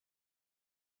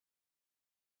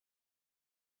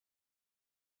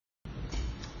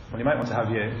Well, you might want to have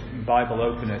your Bible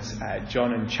open at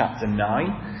John in chapter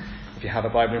 9. If you have a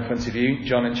Bible in front of you,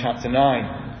 John in chapter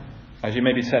 9. As you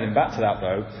may be turning back to that,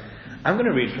 though, I'm going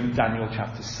to read from Daniel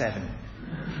chapter 7.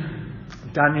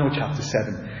 Daniel chapter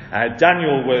 7.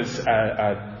 Daniel was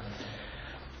a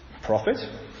prophet,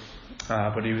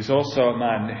 but he was also a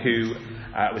man who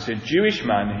was a Jewish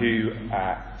man who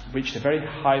reached a very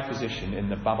high position in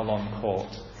the Babylon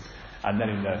court and then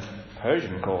in the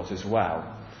Persian court as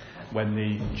well, when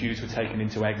the Jews were taken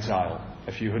into exile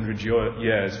a few hundred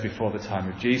years before the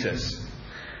time of Jesus.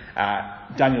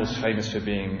 Daniel's famous for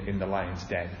being in the lion's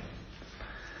den.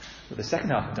 But the second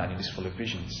half of Daniel is full of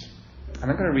visions.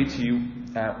 And I'm going to read to you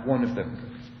one of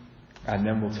them, and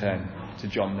then we'll turn to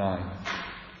John 9.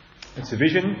 It's a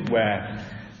vision where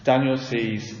Daniel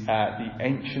sees the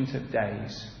Ancient of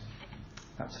Days.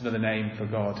 That's another name for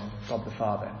God, God the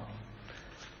Father.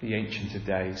 The Ancient of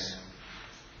Days.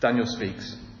 Daniel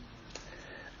speaks.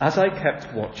 As I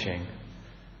kept watching,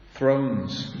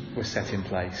 thrones were set in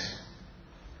place,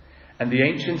 and the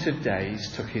Ancient of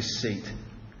Days took his seat.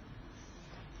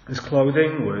 His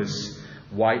clothing was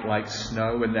white like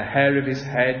snow, and the hair of his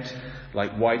head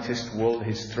like whitest wool.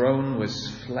 His throne was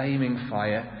flaming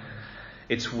fire.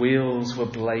 Its wheels were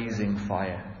blazing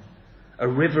fire. A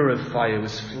river of fire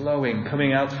was flowing,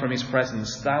 coming out from his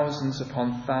presence. Thousands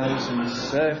upon thousands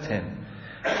served him.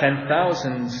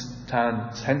 10,000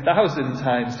 times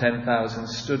 10,000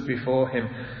 stood before him.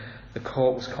 The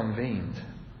court was convened,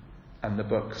 and the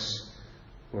books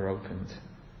were opened.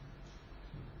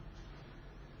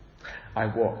 I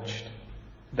watched.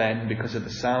 Then, because of the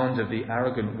sound of the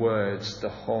arrogant words the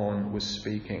horn was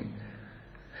speaking.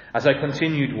 As I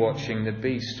continued watching, the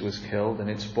beast was killed and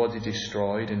its body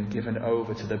destroyed and given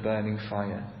over to the burning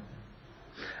fire.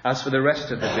 As for the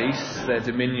rest of the beasts, their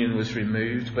dominion was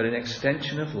removed, but an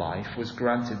extension of life was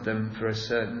granted them for a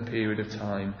certain period of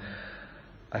time.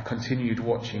 I continued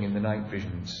watching in the night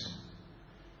visions.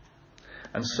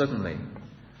 And suddenly,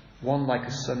 one like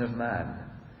a son of man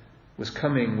was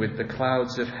coming with the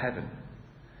clouds of heaven.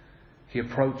 He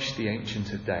approached the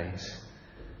Ancient of Days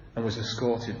and was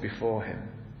escorted before him.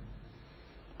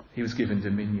 He was given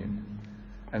dominion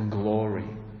and glory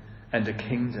and a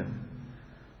kingdom,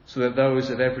 so that those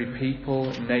of every people,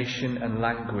 nation and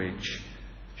language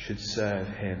should serve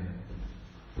him.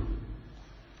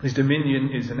 His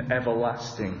dominion is an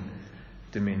everlasting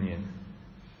dominion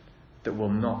that will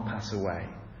not pass away,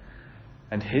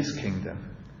 and his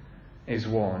kingdom is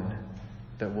one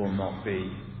that will not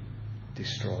be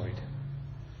destroyed.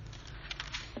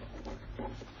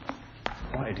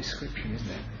 Quite a description, isn't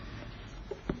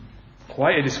it?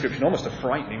 Quite a description, almost a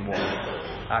frightening one,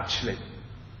 actually,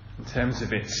 in terms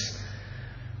of its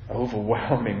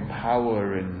overwhelming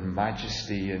power and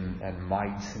majesty and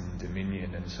might and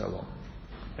dominion and so on.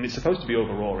 And it's supposed to be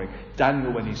overawing.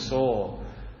 Daniel, when he saw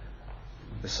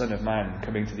the Son of Man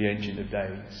coming to the Ancient of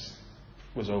Days,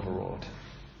 was overawed.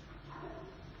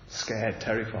 Scared,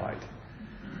 terrified,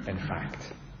 in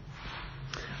fact.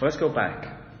 Well, let's go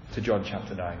back to John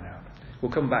chapter 9 now.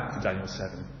 We'll come back to Daniel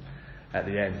 7 at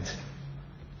the end.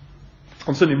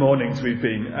 On Sunday mornings, we've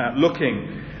been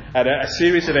looking at a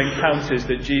series of encounters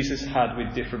that Jesus had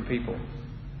with different people.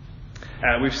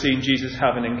 We've seen Jesus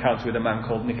have an encounter with a man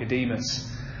called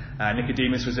Nicodemus.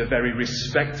 Nicodemus was a very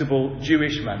respectable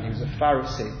Jewish man. He was a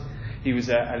Pharisee. He was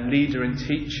a leader and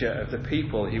teacher of the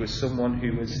people. He was someone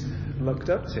who was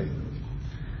looked up to.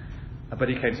 But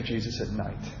he came to Jesus at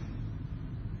night.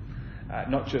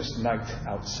 Not just night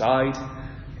outside.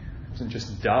 It wasn't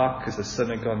just dark as the sun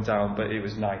had gone down, but it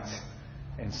was night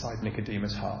inside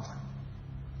Nicodemus' heart.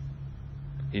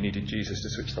 He needed Jesus to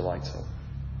switch the lights on.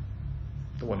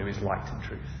 The one who is light and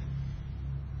truth.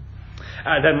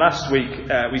 Then last week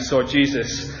we saw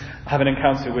Jesus have an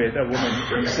encounter with a woman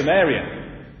from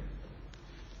Samaria.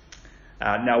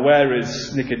 Now,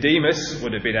 whereas Nicodemus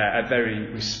would have been a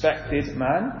very respected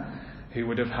man who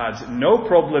would have had no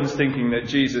problems thinking that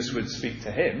Jesus would speak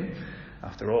to him,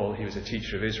 after all, he was a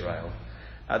teacher of Israel,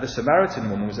 the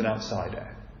Samaritan woman was an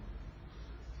outsider.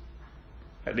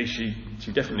 At least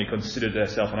she definitely considered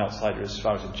herself an outsider as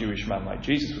far as a Jewish man like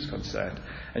Jesus was concerned.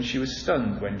 And she was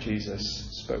stunned when Jesus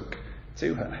spoke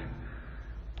to her.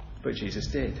 But Jesus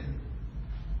did.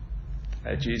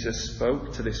 Jesus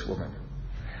spoke to this woman.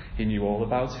 He knew all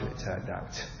about her, it turned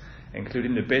out,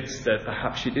 including the bits that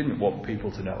perhaps she didn't want people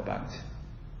to know about.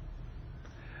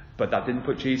 But that didn't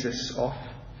put Jesus off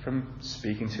from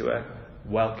speaking to her,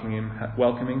 welcoming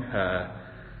her,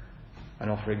 and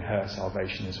offering her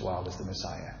salvation as well as the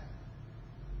Messiah.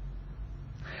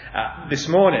 This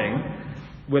morning,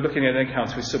 we're looking at an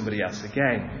encounter with somebody else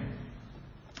again.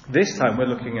 This time we're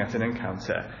looking at an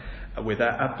encounter with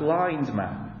a blind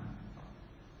man.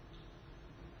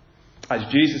 As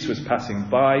Jesus was passing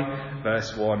by,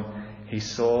 verse 1, he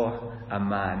saw a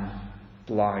man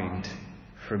blind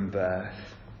from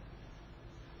birth.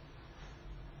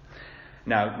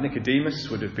 Now, Nicodemus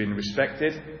would have been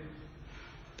respected.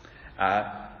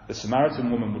 The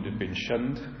Samaritan woman would have been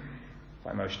shunned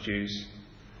by most Jews.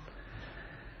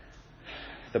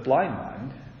 The blind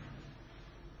man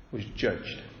was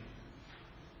judged.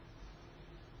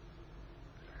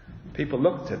 People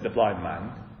looked at the blind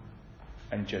man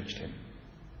and judged him.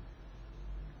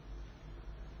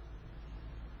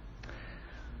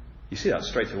 You see that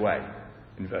straight away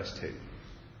in verse 2.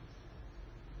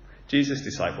 Jesus'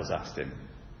 disciples asked him,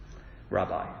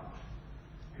 "Rabbi,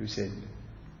 who sinned?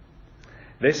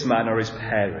 This man or his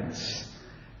parents,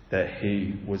 that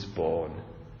he was born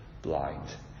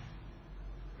blind?"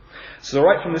 So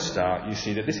right from the start, you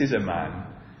see that this is a man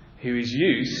who is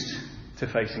used to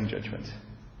facing judgment.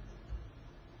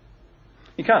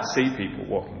 He can't see people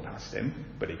walking past him,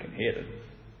 but he can hear them.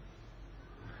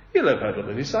 You'll have heard what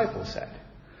the disciples said.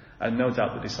 And no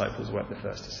doubt the disciples weren't the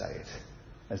first to say it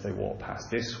as they walked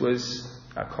past. This was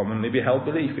a commonly beheld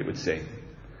belief, it would seem.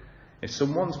 If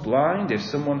someone's blind, if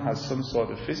someone has some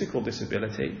sort of physical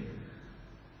disability,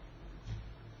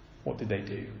 what did they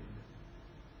do?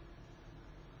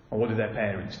 Or what did their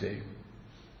parents do?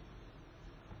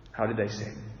 How did they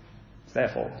sin? It's their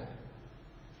fault.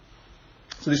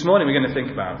 So this morning we're going to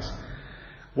think about,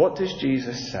 what does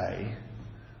Jesus say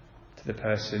to the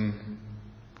person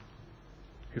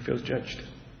who feels judged?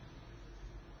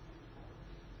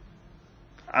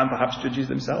 And perhaps judges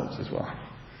themselves as well.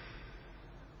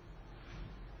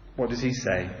 What does he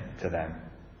say to them?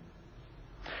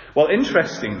 Well,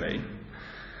 interestingly,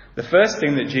 the first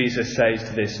thing that Jesus says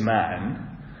to this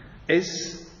man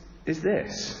is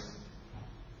this: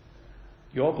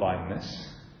 your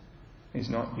blindness is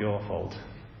not your fault.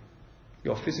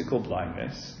 Your physical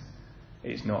blindness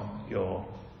is not your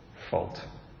fault.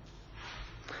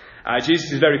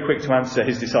 Jesus is very quick to answer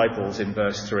his disciples in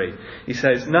verse 3. He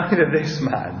says, "Neither this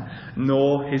man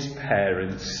nor his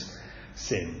parents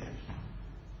sinned."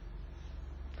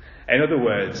 In other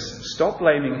words, stop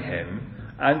blaming him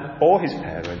or his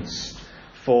parents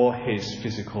for his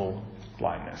physical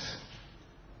blindness.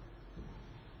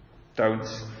 Don't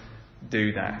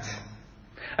do that.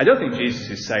 I don't think Jesus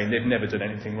is saying they've never done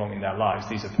anything wrong in their lives.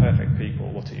 These are perfect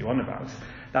people. What are you on about?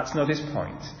 That's not his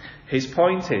point. His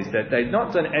point is that they've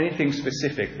not done anything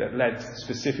specific that led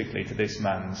specifically to this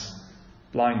man's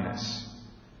blindness.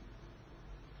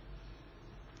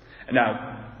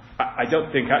 Now, I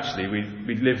don't think actually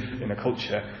we live in a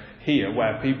culture here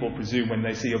where people presume when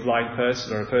they see a blind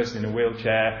person or a person in a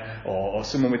wheelchair or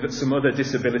someone with some other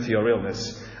disability or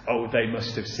illness, oh, they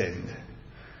must have sinned.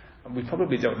 And we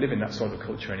probably don't live in that sort of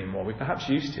culture anymore. We perhaps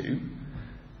used to,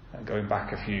 going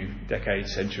back a few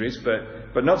decades, centuries,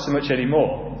 but not so much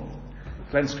anymore.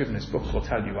 Glenn Scrivener's book will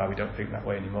tell you why we don't think that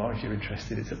way anymore. If you're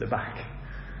interested, it's at the back.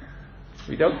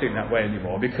 We don't think that way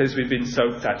anymore because we've been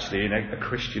soaked actually in a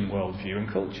Christian worldview and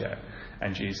culture.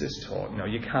 And Jesus taught,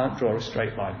 you can't draw a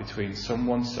straight line between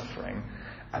someone's suffering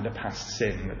and a past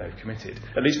sin that they've committed.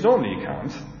 At least normally you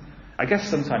can't. I guess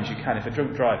sometimes you can. If a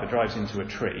drunk driver drives into a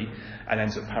tree and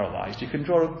ends up paralysed, you can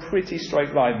draw a pretty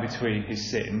straight line between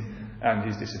his sin and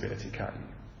his disability, can't you?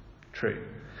 True.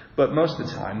 But most of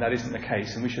the time that isn't the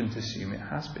case, and we shouldn't assume it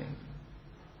has been.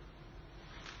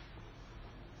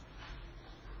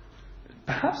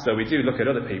 Perhaps, though, we do look at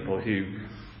other people who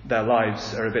their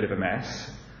lives are a bit of a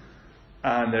mess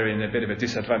and they're in a bit of a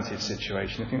disadvantaged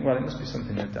situation and think, well, it must be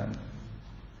something they've done.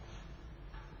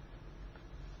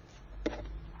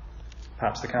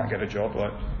 Perhaps they can't get a job, well,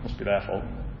 it must be their fault.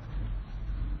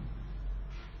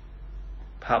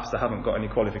 Perhaps they haven't got any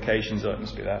qualifications, or it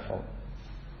must be their fault.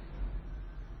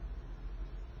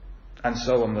 And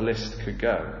so on the list could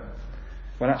go.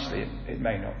 When actually it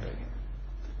may not be.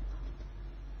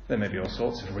 There may be all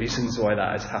sorts of reasons why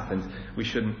that has happened. We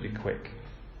shouldn't be quick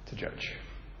to judge.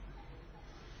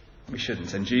 We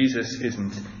shouldn't. And Jesus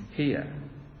isn't here.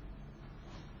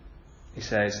 He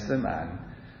says to the man,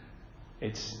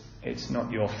 it's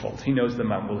not your fault. He knows the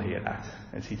man will hear that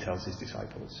as he tells his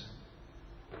disciples.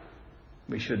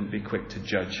 We shouldn't be quick to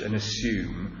judge and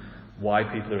assume why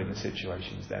people are in the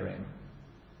situations they're in.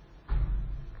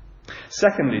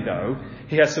 Secondly, though,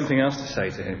 he has something else to say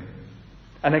to him.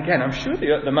 And again, I'm sure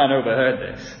the man overheard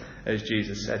this as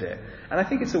Jesus said it. And I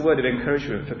think it's a word of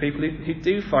encouragement for people who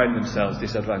do find themselves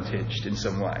disadvantaged in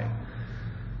some way,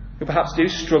 who perhaps do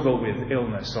struggle with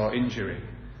illness or injury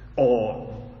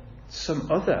or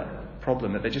some other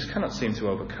problem that they just cannot seem to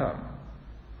overcome.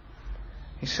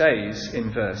 He says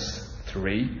in verse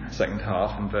 3, second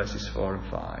half, and verses 4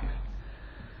 and 5.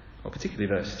 Or particularly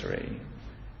verse 3.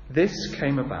 This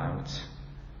came about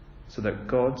so that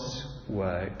God's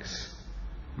works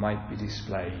might be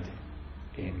displayed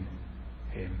in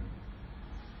him.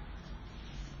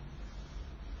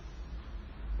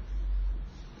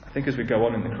 I think as we go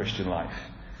on in the Christian life,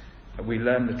 we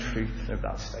learn the truth of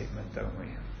that statement, don't we?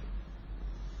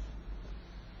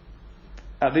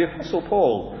 The Apostle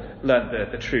Paul learnt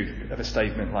the truth of a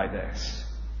statement like this.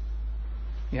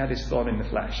 He had his thorn in the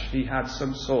flesh. He had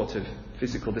some sort of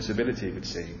physical disability, it would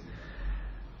seem.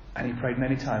 And he prayed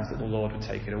many times that the Lord would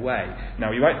take it away.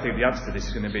 Now, you might think the answer to this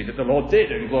is going to be that the Lord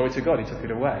did, and glory to God, he took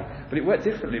it away. But it worked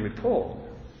differently with Paul.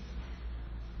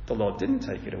 The Lord didn't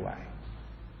take it away.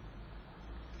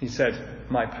 He said,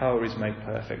 my power is made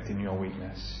perfect in your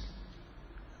weakness.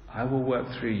 I will work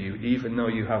through you even though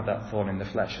you have that thorn in the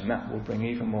flesh, and that will bring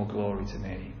even more glory to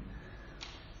me.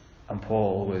 And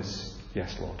Paul was,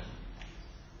 yes, Lord.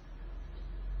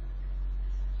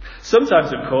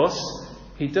 Sometimes, of course,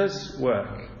 he does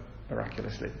work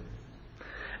miraculously.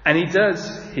 And he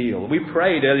does heal. We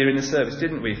prayed earlier in the service,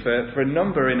 didn't we, for a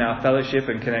number in our fellowship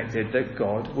and connected, that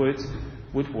God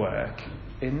would work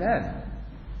in them.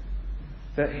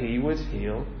 That he would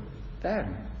heal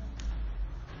them.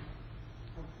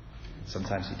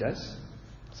 Sometimes he does,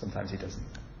 sometimes he doesn't.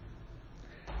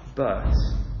 But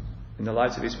in the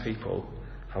lives of his people,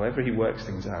 however he works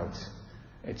things out,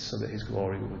 it's so that his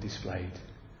glory will be displayed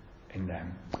in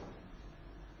them.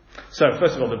 So,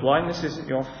 first of all, the blindness isn't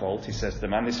your fault, he says to the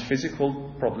man. This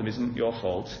physical problem isn't your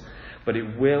fault, but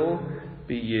it will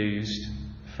be used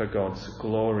for God's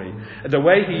glory. The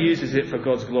way he uses it for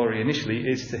God's glory initially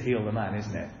is to heal the man,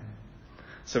 isn't it?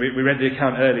 So we read the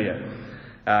account earlier.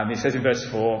 He says in verse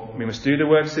 4, we must do the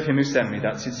works of him who sent me,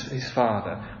 that's his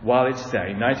Father, while it's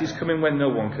day. Night is coming when no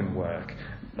one can work.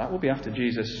 That will be after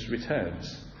Jesus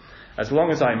returns. As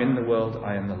long as I'm in the world,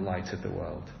 I am the light of the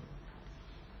world.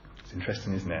 It's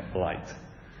interesting, isn't it? Light.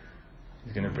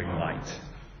 He's going to bring light.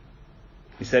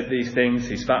 He said these things,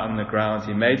 he spat on the ground,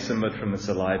 he made some mud from the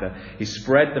saliva, he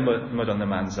spread the mud on the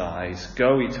man's eyes.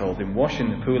 Go, he told him, wash in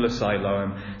the pool of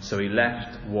Siloam. So he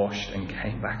left, washed, and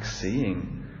came back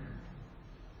seeing.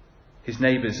 His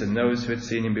neighbours and those who had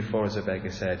seen him before as a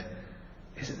beggar said,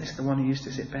 isn't this the one who used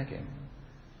to sit begging?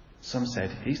 Some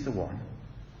said, he's the one.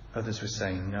 Others were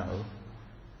saying, no,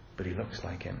 but he looks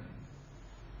like him.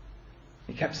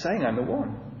 He kept saying, I'm the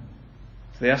one.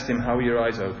 So they asked him, how were your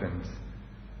eyes opened?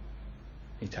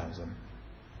 He tells them.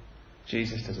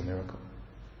 Jesus does a miracle.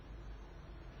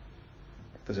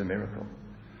 Does a miracle.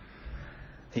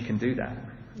 He can do that.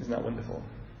 Isn't that wonderful?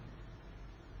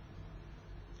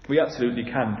 We absolutely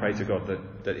can pray to God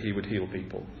that he would heal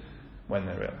people when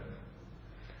they're ill.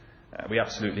 We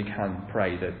absolutely can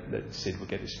pray that Sid will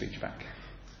get his speech back.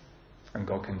 And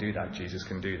God can do that. Jesus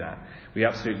can do that. We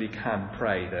absolutely can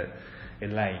pray that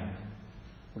Elaine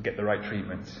will get the right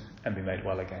treatment and be made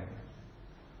well again.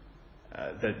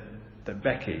 That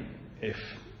Becky, if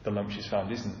the lump she's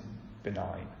found isn't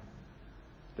benign,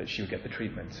 that she'll get the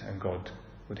treatment and God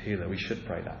would heal her. We should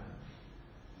pray that.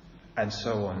 And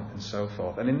so on and so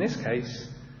forth. And in this case,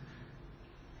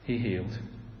 he healed.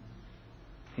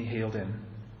 He healed him.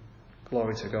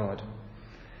 Glory to God.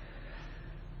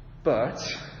 But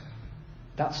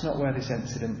that's not where this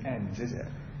incident ends, is it?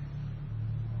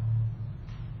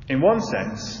 In one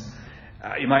sense,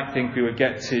 you might think we would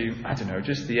get to,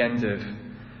 just the end of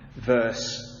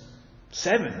verse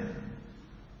 7.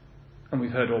 And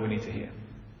we've heard all we need to hear.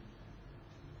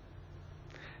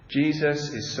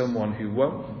 Jesus is someone who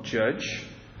won't judge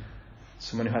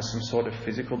someone who has some sort of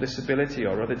physical disability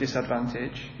or other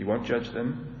disadvantage. He won't judge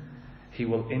them. He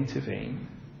will intervene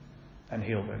and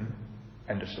heal them.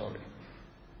 End of story.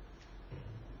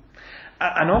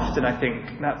 And often I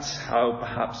think that's how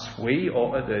perhaps we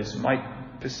or others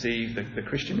might perceive the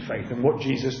Christian faith and what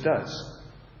Jesus does.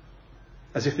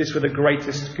 As if this were the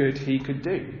greatest good he could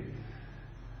do.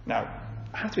 Now,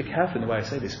 I have to be careful in the way I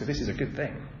say this, because this is a good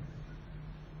thing.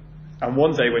 And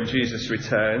one day when Jesus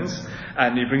returns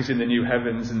and he brings in the new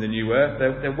heavens and the new earth,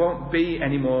 there won't be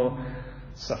any more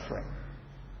suffering.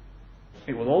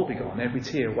 It will all be gone, every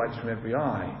tear wiped from every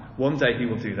eye. One day he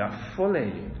will do that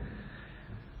fully.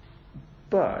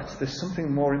 But there's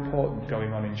something more important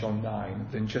going on in John 9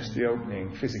 than just the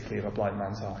opening physically of a blind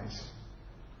man's eyes.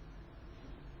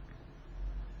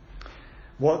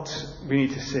 What we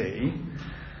need to see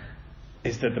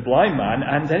is that the blind man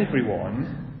and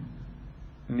everyone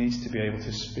needs to be able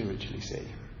to spiritually see,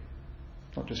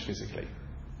 not just physically.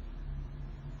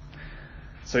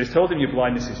 So he's told him your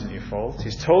blindness isn't your fault.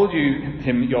 He's told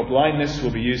him your blindness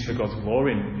will be used for God's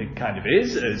glory, and it kind of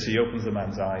is as he opens the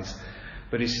man's eyes.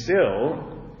 But he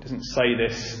still doesn't say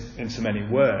this in so many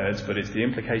words, but it's the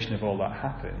implication of all that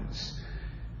happens.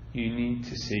 You need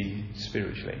to see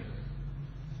spiritually.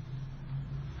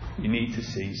 You need to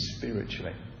see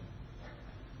spiritually.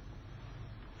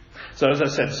 So as I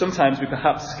said, sometimes we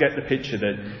perhaps get the picture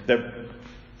that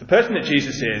the person that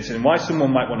Jesus is and why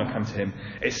someone might want to come to him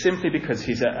is simply because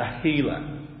he's a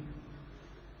healer.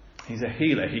 He's a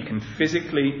healer. He can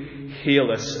physically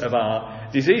heal us of our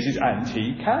diseases, and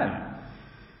he can.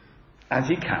 And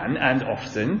he can, and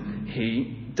often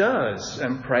he does,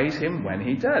 and praise him when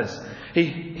he does.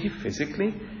 He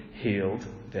physically healed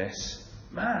this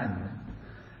man.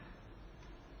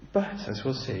 But, as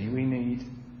we'll see, we need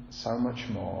so much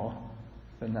more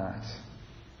than that.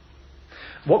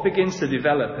 What begins to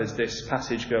develop as this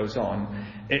passage goes on,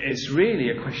 it's really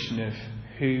a question of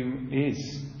who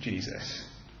is Jesus.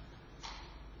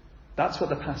 That's what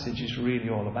the passage is really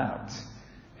all about.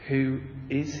 Who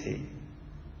is he?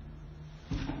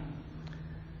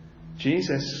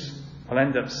 Jesus will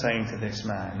end up saying to this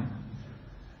man,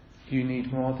 you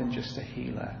need more than just a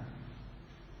healer.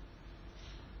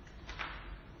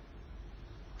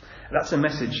 That's a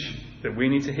message that we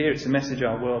need to hear. It's a message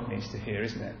our world needs to hear,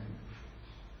 isn't it?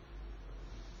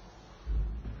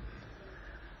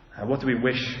 What do we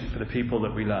wish for the people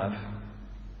that we love?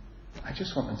 I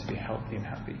just want them to be healthy and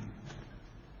happy.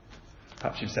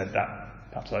 Perhaps you've said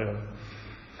that. Perhaps I have.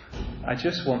 I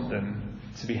just want them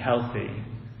to be healthy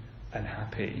and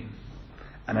happy.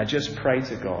 And I just pray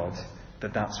to God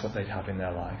that that's what they'd have in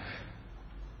their life.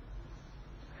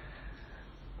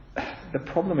 The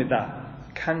problem with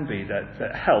that can be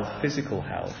that health, physical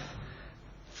health,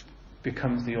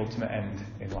 becomes the ultimate end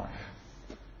in life.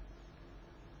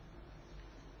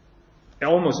 It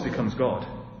almost becomes God.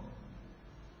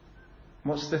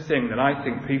 What's the thing that I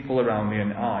think people around me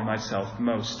and I, myself,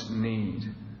 most need?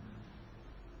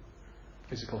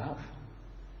 Physical health.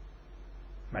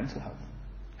 Mental health.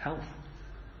 Health.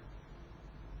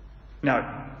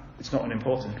 Now, it's not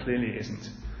unimportant. Clearly it isn't.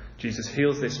 Jesus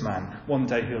heals this man. One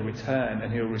day he'll return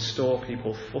and he'll restore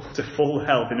people to full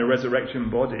health in a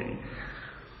resurrection body.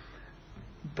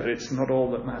 But it's not all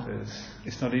that matters.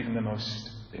 It's not even the most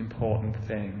important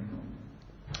thing.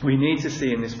 We need to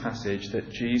see in this passage that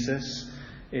Jesus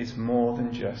is more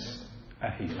than just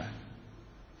a healer.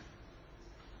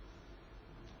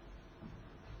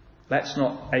 Let's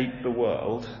not ape the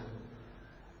world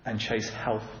and chase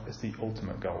health as the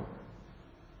ultimate goal.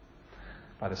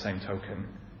 By the same token,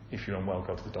 if you're unwell,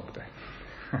 go to the doctor.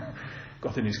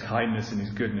 God in his kindness and his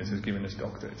goodness has given us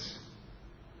doctors.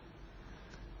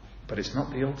 But it's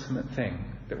not the ultimate thing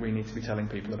that we need to be telling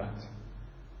people about.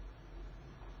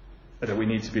 That we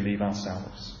need to believe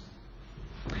ourselves.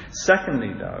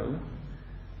 Secondly, though,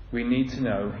 we need to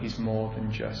know he's more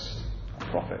than just a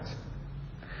prophet.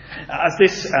 As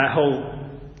this whole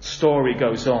story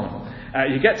goes on,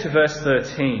 you get to verse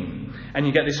 13, and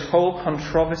you get this whole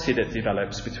controversy that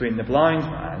develops between the blind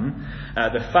man,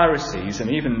 the Pharisees, and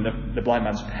even the blind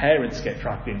man's parents get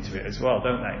dragged into it as well,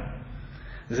 don't they?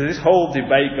 There's this whole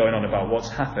debate going on about what's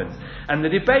happened. And the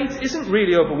debate isn't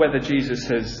really over whether Jesus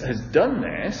has done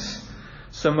this,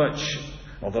 so much,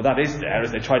 although that is there,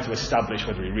 as they try to establish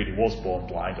whether he really was born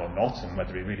blind or not, and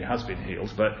whether he really has been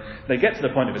healed. But they get to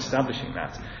the point of establishing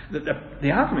that.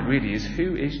 The argument really is,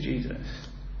 who is Jesus?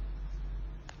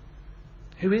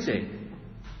 Who is he?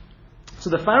 So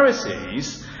the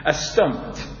Pharisees are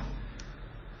stumped.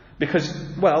 Because,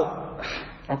 well,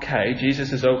 okay,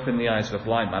 Jesus has opened the eyes of a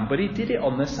blind man, but he did it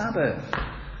on the Sabbath.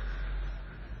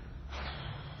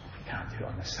 You can't do it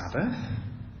on the Sabbath.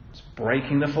 It's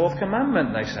breaking the fourth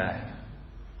commandment, they say.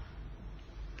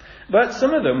 But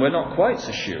some of them were not quite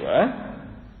so sure.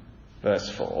 Verse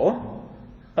 4.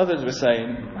 Others were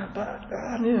saying, but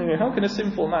how can a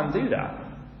sinful man do that?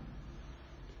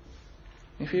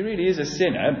 If he really is a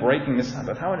sinner, breaking the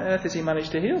Sabbath, how on earth has he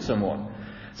managed to heal someone?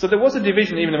 So there was a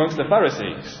division even amongst the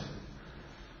Pharisees.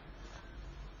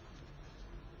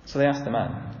 So they asked the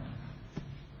man,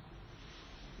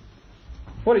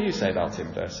 what do you say about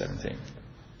him, verse 17?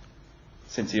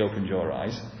 Since he opened your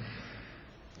eyes.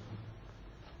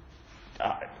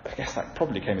 I guess that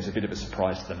probably came as a bit of a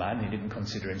surprise to the man. He didn't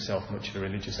consider himself much of a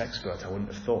religious expert, I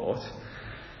wouldn't have thought.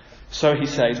 So he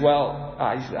says, well,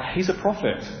 he's a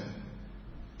prophet.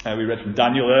 We read from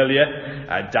Daniel earlier.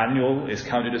 Daniel is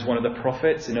counted as one of the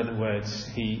prophets. In other words,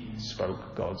 he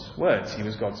spoke God's words. He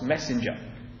was God's messenger.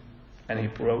 And he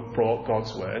brought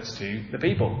God's words to the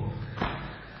people.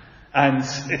 And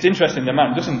it's interesting, the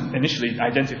man doesn't initially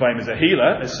identify him as a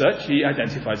healer as such, he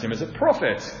identifies him as a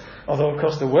prophet. Although, of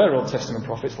course, there were Old Testament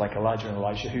prophets like Elijah and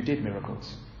Elisha who did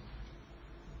miracles.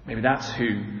 Maybe that's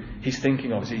who he's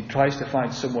thinking of as he tries to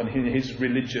find someone in his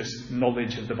religious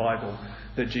knowledge of the Bible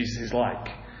that Jesus is like.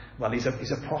 Well, he's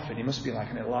a prophet. He must be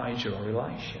like an Elijah or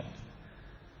Elisha.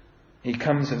 He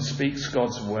comes and speaks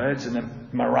God's words and then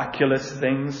miraculous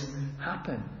things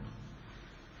happen.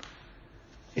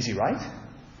 Is he right?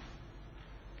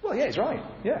 Well, yeah, he's right.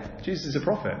 Yeah, Jesus is a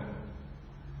prophet.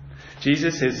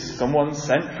 Jesus is someone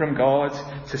sent from God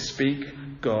to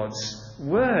speak God's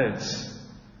words.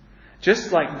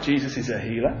 Just like Jesus is a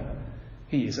healer,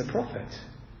 he is a prophet.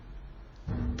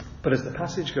 But as the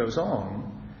passage goes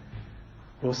on,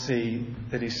 we'll see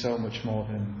that he's so much more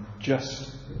than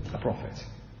just a prophet.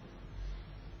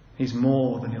 He's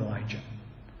more than Elijah.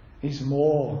 He's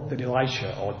more than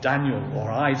Elisha or Daniel or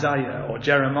Isaiah or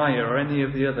Jeremiah or any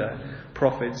of the other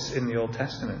prophets in the Old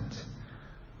Testament.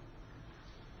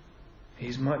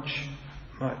 He's much,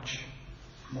 much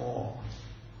more.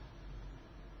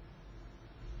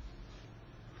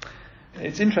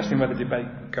 It's interesting where the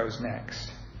debate goes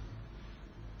next.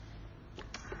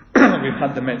 We've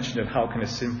had the mention of how can a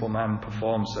simple man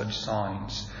perform such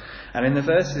signs. And in the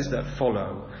verses that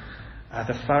follow,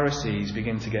 the Pharisees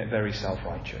begin to get very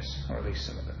self-righteous, or at least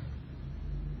some of them.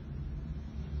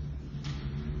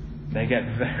 They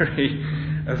get very,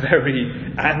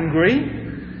 very angry,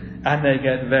 and they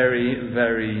get very,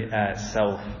 very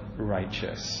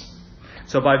self-righteous.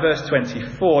 So by verse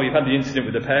 24, you've had the incident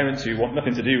with the parents who want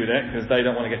nothing to do with it because they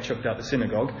don't want to get chucked out the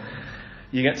synagogue.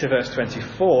 You get to verse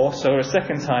 24. So a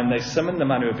second time they summoned the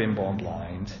man who had been born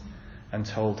blind and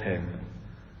told him,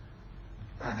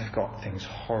 and they've got things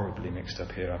horribly mixed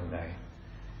up here, haven't they?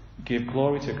 Give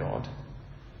glory to God.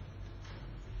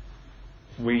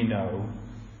 We know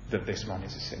that this man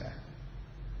is a sinner.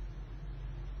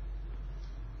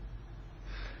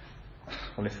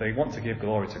 Well, if they want to give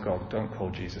glory to God, don't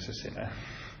call Jesus a sinner.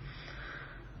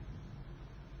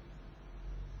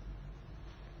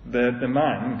 The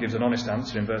man gives an honest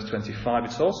answer in verse 25.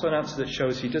 It's also an answer that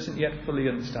shows he doesn't yet fully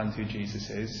understand who Jesus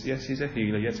is. Yes, he's a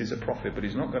healer. Yes, he's a prophet, but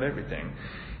he's not got everything.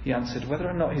 He answered, whether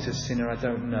or not he's a sinner, I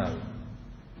don't know.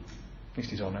 At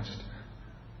least he's honest.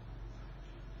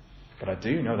 But I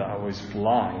do know that I was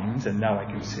blind and now I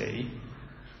can see.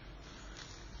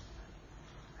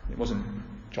 It wasn't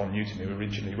John Newton who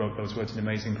originally wrote those words in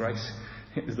Amazing Grace.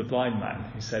 It was the blind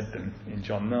man who said them in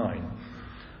John 9.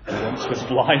 I once was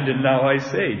blind and now I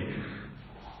see.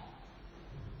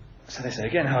 So they say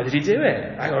again, how did he do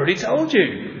it? I already told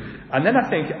you. And then I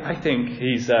think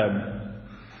he's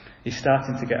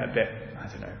starting to get a bit, I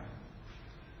don't know.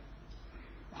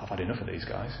 I've had enough of these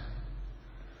guys.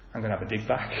 I'm going to have a dig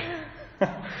back.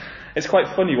 It's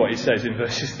quite funny what he says in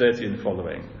verses 30 and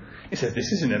following. He says,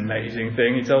 this is an amazing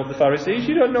thing, he told the Pharisees.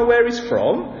 You don't know where he's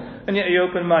from, and yet he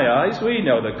opened my eyes. We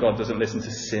know that God doesn't listen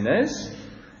to sinners.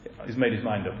 He's made his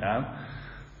mind up now.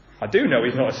 I do know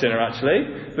he's not a sinner,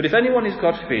 actually. But if anyone is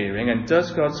God-fearing and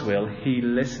does God's will, he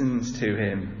listens to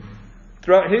him.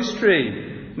 Throughout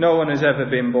history, no one has ever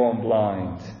been born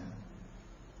blind.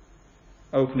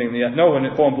 No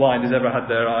one born blind has ever had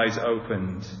their eyes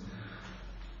opened.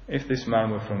 If this man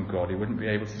were from God, he wouldn't be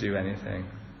able to do anything.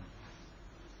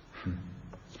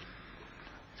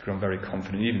 He's grown very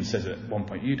confident. He even says at one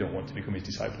point, you don't want to become his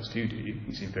disciples too, do you?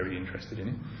 He seemed very interested in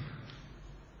it.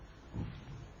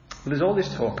 But there's all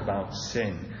this talk about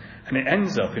sin. And it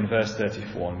ends up in verse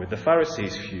 31 with the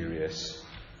Pharisees furious.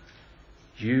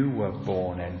 You were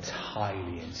born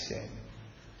entirely in sin,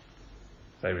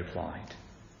 they replied.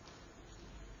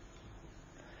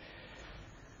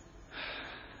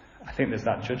 I think there's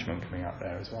that judgment coming out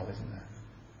there as well, isn't there?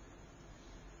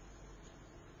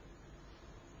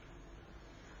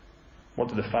 What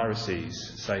do the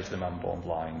Pharisees say to the man born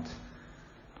blind?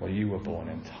 Well, you were born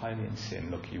entirely in sin.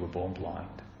 Look, you were born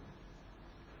blind.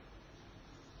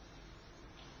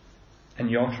 And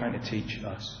you're trying to teach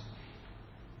us.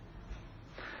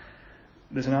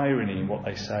 There's an irony in what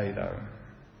they say, though.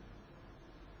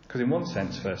 Because in one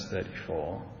sense, verse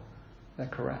 34, they're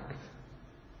correct.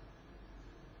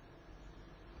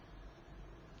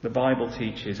 The Bible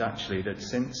teaches actually that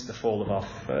since the fall of our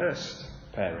first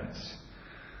parents,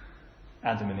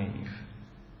 Adam and Eve,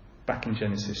 back in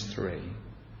Genesis 3,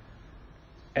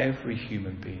 every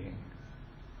human being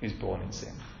is born in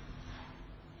sin.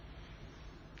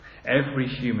 Every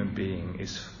human being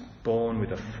is born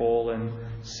with a fallen,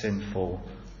 sinful,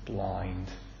 blind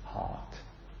heart.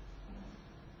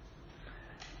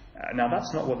 Now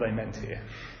that's not what they meant here.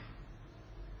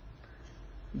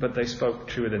 But they spoke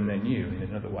truer than they knew in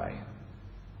another way.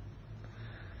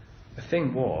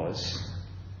 thing was,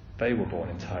 they were born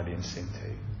entirely in sin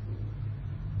too.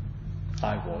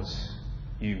 I was,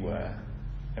 you were,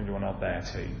 everyone out there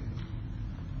too.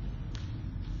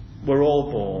 We're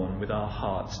all born with our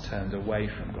hearts turned away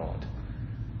from God,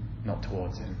 not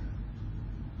towards Him.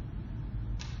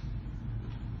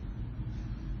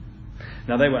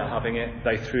 Now they weren't having it,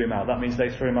 they threw Him out. That means they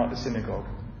threw Him out of the synagogue.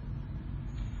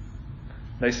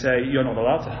 They say, you're not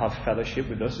allowed to have fellowship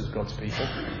with us as God's people.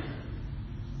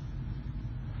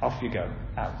 Off you go,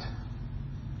 out.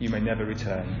 You may never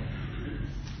return.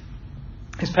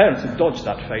 His parents had dodged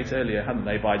that fate earlier, hadn't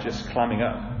they, by just clamming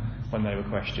up when they were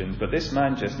questioned. But this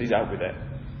man he's out with it.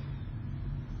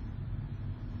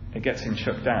 It gets him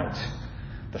chucked out.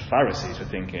 The Pharisees were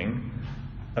thinking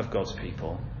of God's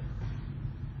people.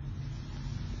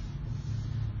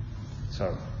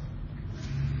 So,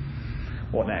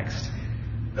 what next?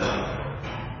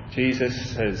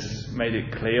 Jesus has made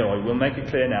it clear, or will make it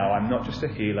clear now, I'm not just a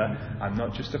healer, I'm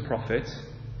not just a prophet.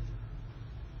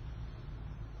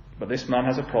 But this man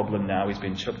has a problem now. He's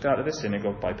been chucked out of the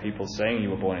synagogue by people saying you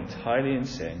were born entirely in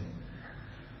sin.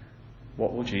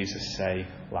 What will Jesus say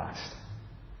last?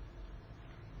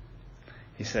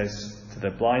 He says to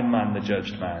the blind man, the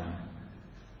judged man,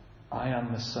 I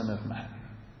am the Son of Man.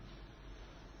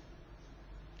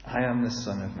 I am the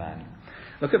Son of Man.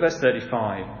 Look at verse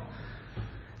 35.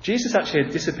 Jesus actually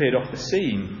had disappeared off the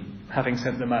scene, having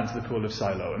sent the man to the pool of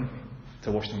Siloam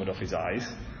to wash the mud off his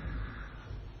eyes.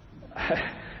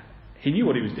 He knew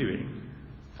what he was doing.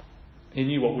 He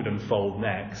knew what would unfold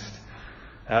next.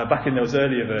 Back in those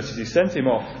earlier verses, he sent him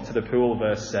off to the pool,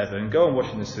 verse 7, go and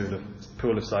wash in the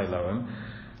pool of Siloam.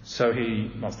 So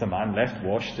that's the man, left,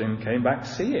 washed, and came back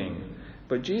seeing.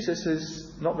 But Jesus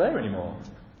is not there anymore.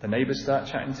 The neighbours start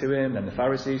chatting to him, then the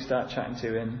Pharisees start chatting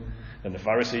to him, then the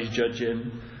Pharisees judge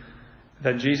him.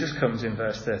 Then Jesus comes in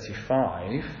verse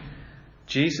 35.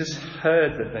 Jesus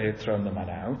heard that they had thrown the man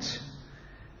out.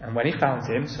 And when he found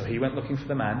him, so he went looking for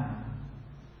the man,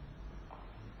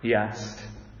 he asked,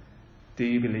 do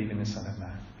you believe in the Son of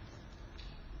Man?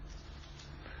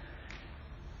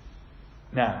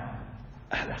 Now,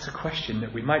 that's a question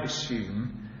that we might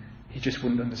assume he just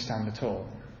wouldn't understand at all.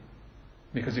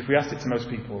 Because if we asked it to most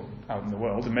people out in the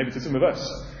world, and maybe to some of us,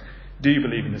 do you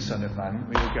believe in the Son of Man?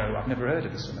 We would go, I've never heard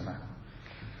of the Son of Man.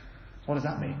 What does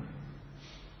that mean?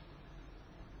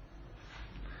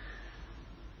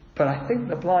 But I think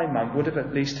the blind man would have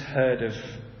at least heard of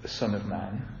the Son of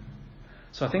Man.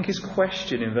 So I think his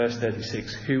question in verse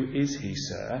 36, who is he,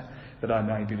 sir, that I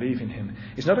may believe in him,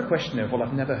 is not a question of, well,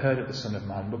 I've never heard of the Son of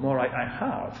Man, but more, I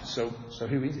have, so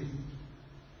who is he?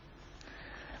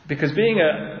 Because being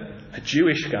a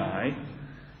Jewish guy,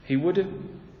 he would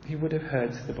have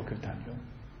heard the book of Daniel.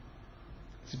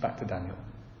 This is back to Daniel.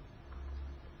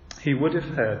 He would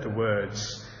have heard the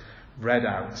words read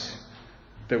out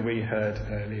that we heard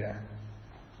earlier.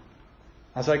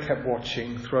 As I kept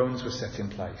watching, thrones were set in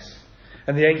place.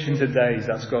 And the Ancient of Days,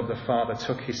 that's God the Father,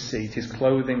 took his seat. His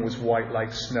clothing was white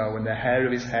like snow, and the hair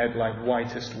of his head like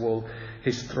whitest wool.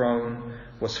 His throne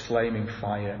was flaming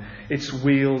fire. Its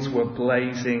wheels were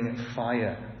blazing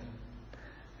fire.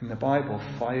 In the Bible,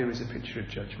 fire is a picture of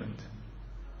judgment.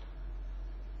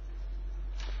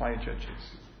 Fire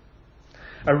judges.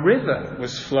 A river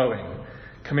was flowing,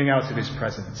 coming out of his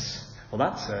presence. Well,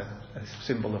 that's a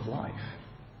symbol of life.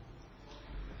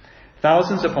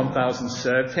 Thousands upon thousands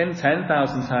served him.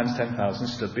 10,000 times 10,000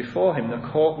 stood before him. The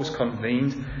court was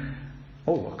convened.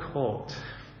 Oh, a court.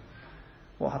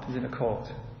 What happens in a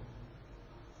court?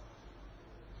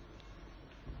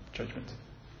 Judgment.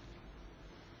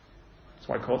 That's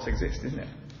why courts exist, isn't it?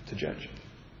 To judge.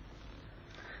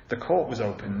 The court was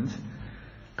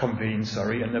convened,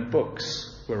 and the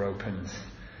books were opened.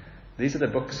 These are the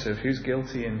books of who's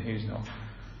guilty and who's not.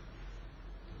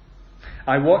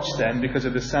 I watched them because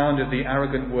of the sound of the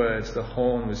arrogant words the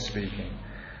horn was speaking.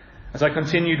 As I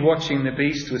continued watching, the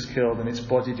beast was killed and its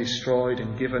body destroyed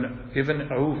and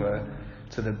given over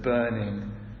to the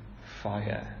burning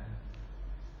fire.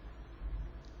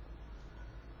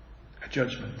 A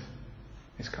judgment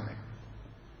is coming.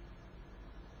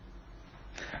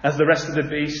 As the rest of the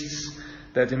beasts,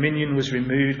 their dominion was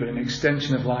removed, but an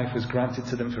extension of life was granted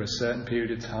to them for a certain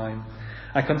period of time.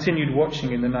 I continued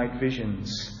watching in the night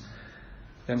visions.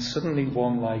 Then suddenly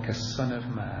one like a son of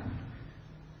man.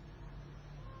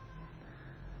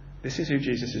 This is who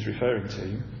Jesus is referring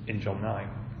to in John 9.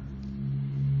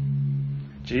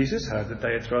 Jesus heard that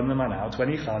they had thrown the man out.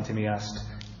 When he found him, he asked,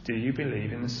 do you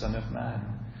believe in the Son of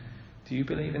Man? Do you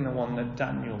believe in the one that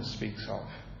Daniel speaks of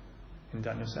in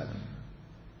Daniel 7?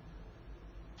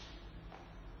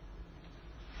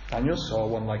 Daniel saw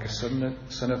one like a son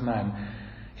of man.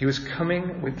 He was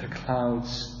coming with the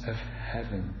clouds of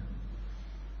heaven.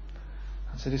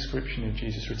 That's a description of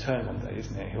Jesus' return one day,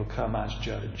 isn't it? He'll come as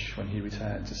judge when he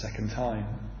returns a second time.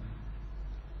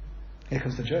 Here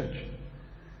comes the judge.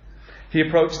 He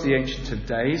approached the Ancient of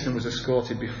Days and was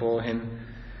escorted before him.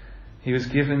 He was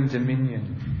given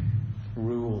dominion,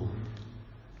 rule,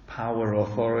 power,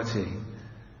 authority,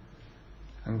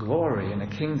 and glory in a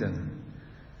kingdom.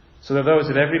 So that those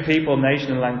of every people,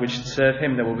 nation and language should serve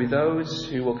him. There will be those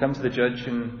who will come to the judge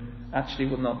and actually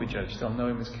will not be judged. They'll know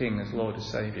him as King, as Lord, as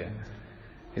Saviour.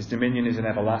 His dominion is an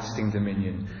everlasting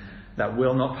dominion that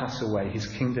will not pass away. His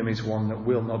kingdom is one that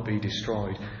will not be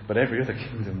destroyed, but every other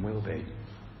kingdom will be.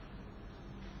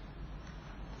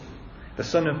 The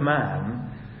Son of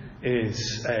Man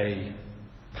is a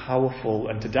powerful,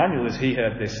 and to Daniel, as he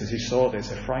heard this, as he saw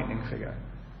this, a frightening figure.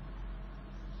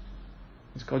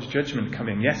 It's God's judgment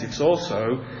coming. Yes, it's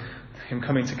also him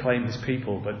coming to claim his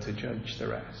people, but to judge the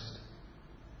rest.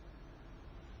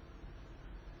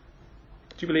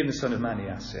 Do you believe in the Son of Man? He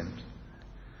asked him.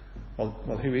 Well,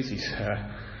 who is he, sir?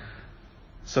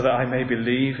 So that I may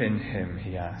believe in him,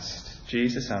 he asked.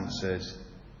 Jesus answered,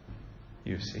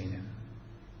 you've seen him.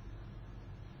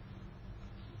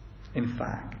 In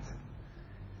fact,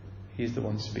 he's the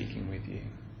one speaking with you.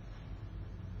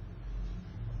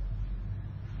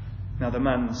 Now, the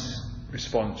man's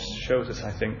response shows us,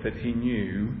 I think, that he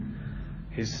knew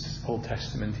his Old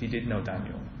Testament. He did know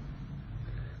Daniel.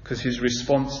 Because his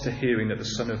response to hearing that the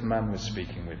Son of Man was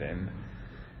speaking with him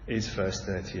is verse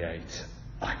 38.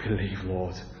 I believe,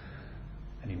 Lord.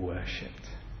 And he worshipped.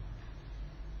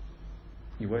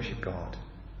 You worship God.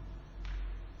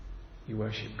 You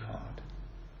worship God.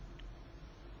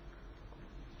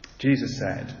 Jesus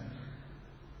said,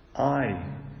 I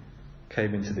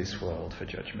came into this world for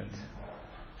judgment.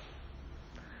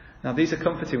 Now, these are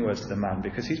comforting words to the man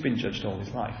because he's been judged all his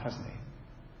life, hasn't he?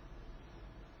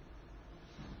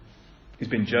 He's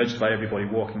been judged by everybody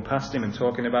walking past him and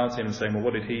talking about him and saying, well,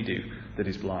 what did he do that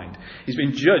is blind? He's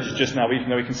been judged just now, even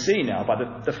though he can see now, by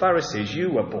the Pharisees. You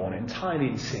were born entirely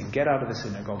in sin. Get out of the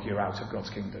synagogue. You're out of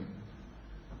God's kingdom.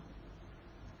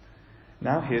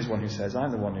 Now here's one who says,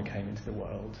 I'm the one who came into the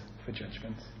world for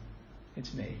judgment.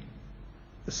 It's me,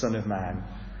 the Son of Man.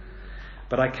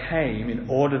 But I came in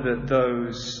order that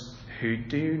those who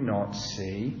do not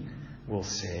see will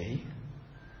see,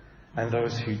 and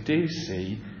those who do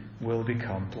see will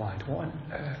become blind. What on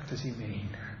earth does he mean?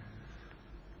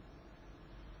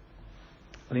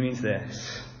 Well, he means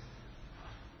this.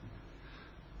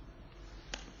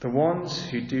 The ones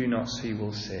who do not see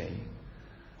will see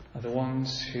are the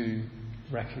ones who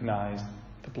recognise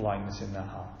the blindness in their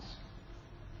hearts.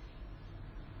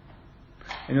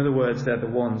 In other words, they're the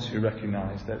ones who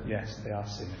recognise that, yes, they are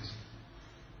sinners.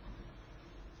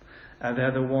 And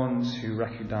they're the ones who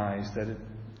recognise that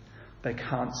they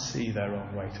can't see their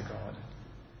own way to God.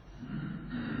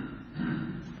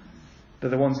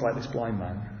 They're the ones like this blind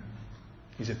man.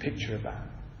 He's a picture of that.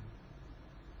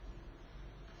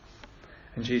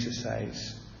 And Jesus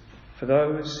says, for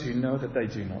those who know that they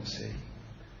do not see,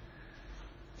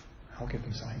 I'll give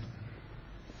them sight.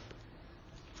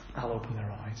 I'll open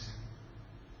their eyes.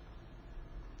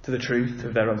 To the truth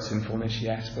of their own sinfulness,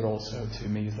 yes, but also to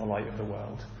me as the light of the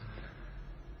world.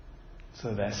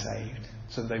 So they're saved,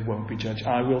 so they won't be judged.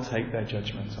 I will take their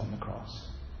judgment on the cross.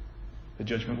 The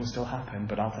judgment will still happen,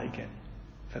 but I'll take it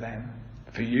for them.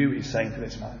 For you, he's saying to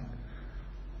this man.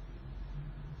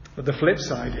 But the flip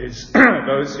side is,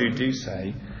 those who do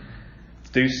see,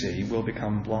 will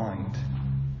become blind.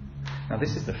 Now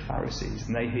this is the Pharisees,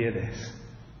 and they hear this,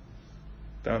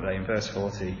 don't they? In verse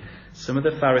 40, some of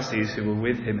the Pharisees who were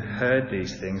with him heard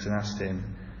these things and asked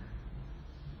him,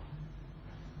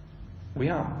 we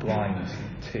aren't blind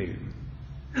too,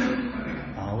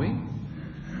 are we?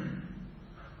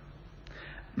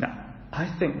 Now, I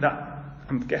think that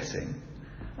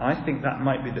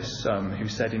might be the some who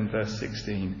said in verse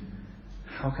 16,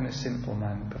 how can a sinful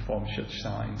man perform such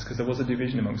signs? Because there was a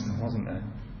division amongst them, wasn't there?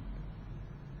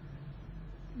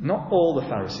 Not all the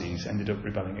Pharisees ended up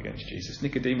rebelling against Jesus.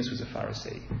 Nicodemus was a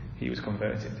Pharisee. He was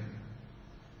converted.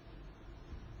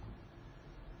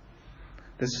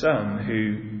 There's some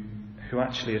who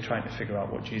actually are trying to figure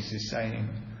out what Jesus is saying.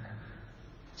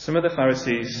 Some of the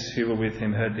Pharisees who were with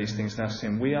him heard these things and asked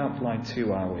him, we aren't blind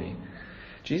too, are we?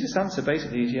 Jesus' answer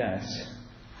basically is yes.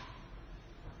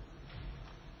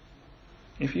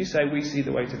 If you say we see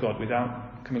the way to God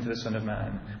without coming to the Son of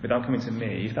Man, without coming to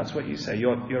me, if that's what you say,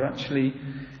 you're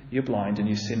blind and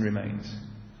your sin remains.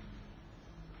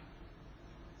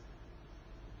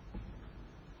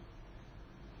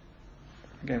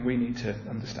 Again, we need to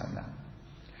understand that.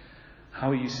 How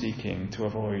are you seeking to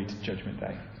avoid Judgment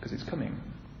Day? Because it's coming.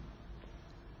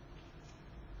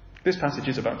 This passage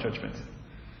is about judgment.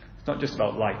 It's not just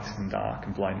about light and dark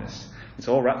and blindness. It's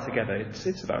all wrapped together.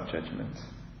 It's about judgment.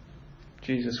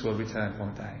 Jesus will return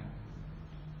one day.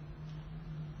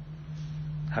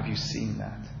 Have you seen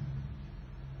that?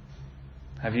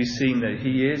 Have you seen that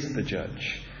he is the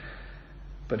judge,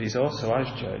 but he's also, as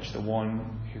judge, the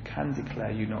one who can declare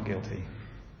you not guilty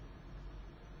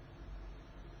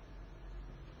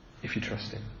if you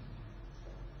trust him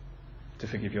to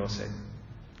forgive your sin,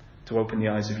 to open the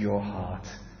eyes of your heart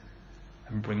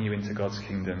and bring you into God's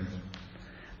kingdom.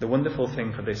 The wonderful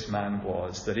thing for this man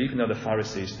was that even though the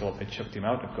Pharisees thought they chucked him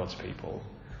out of God's people,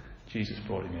 Jesus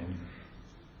brought him in.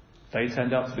 They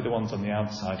turned out to be the ones on the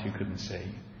outside who couldn't see.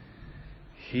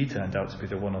 He turned out to be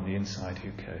the one on the inside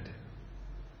who could.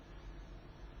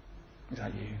 Is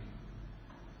that you?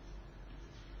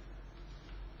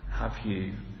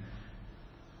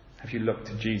 Have you looked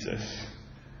to Jesus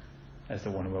as the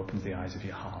one who opens the eyes of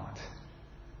your heart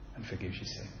and forgives your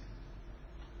sin?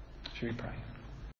 Should we pray?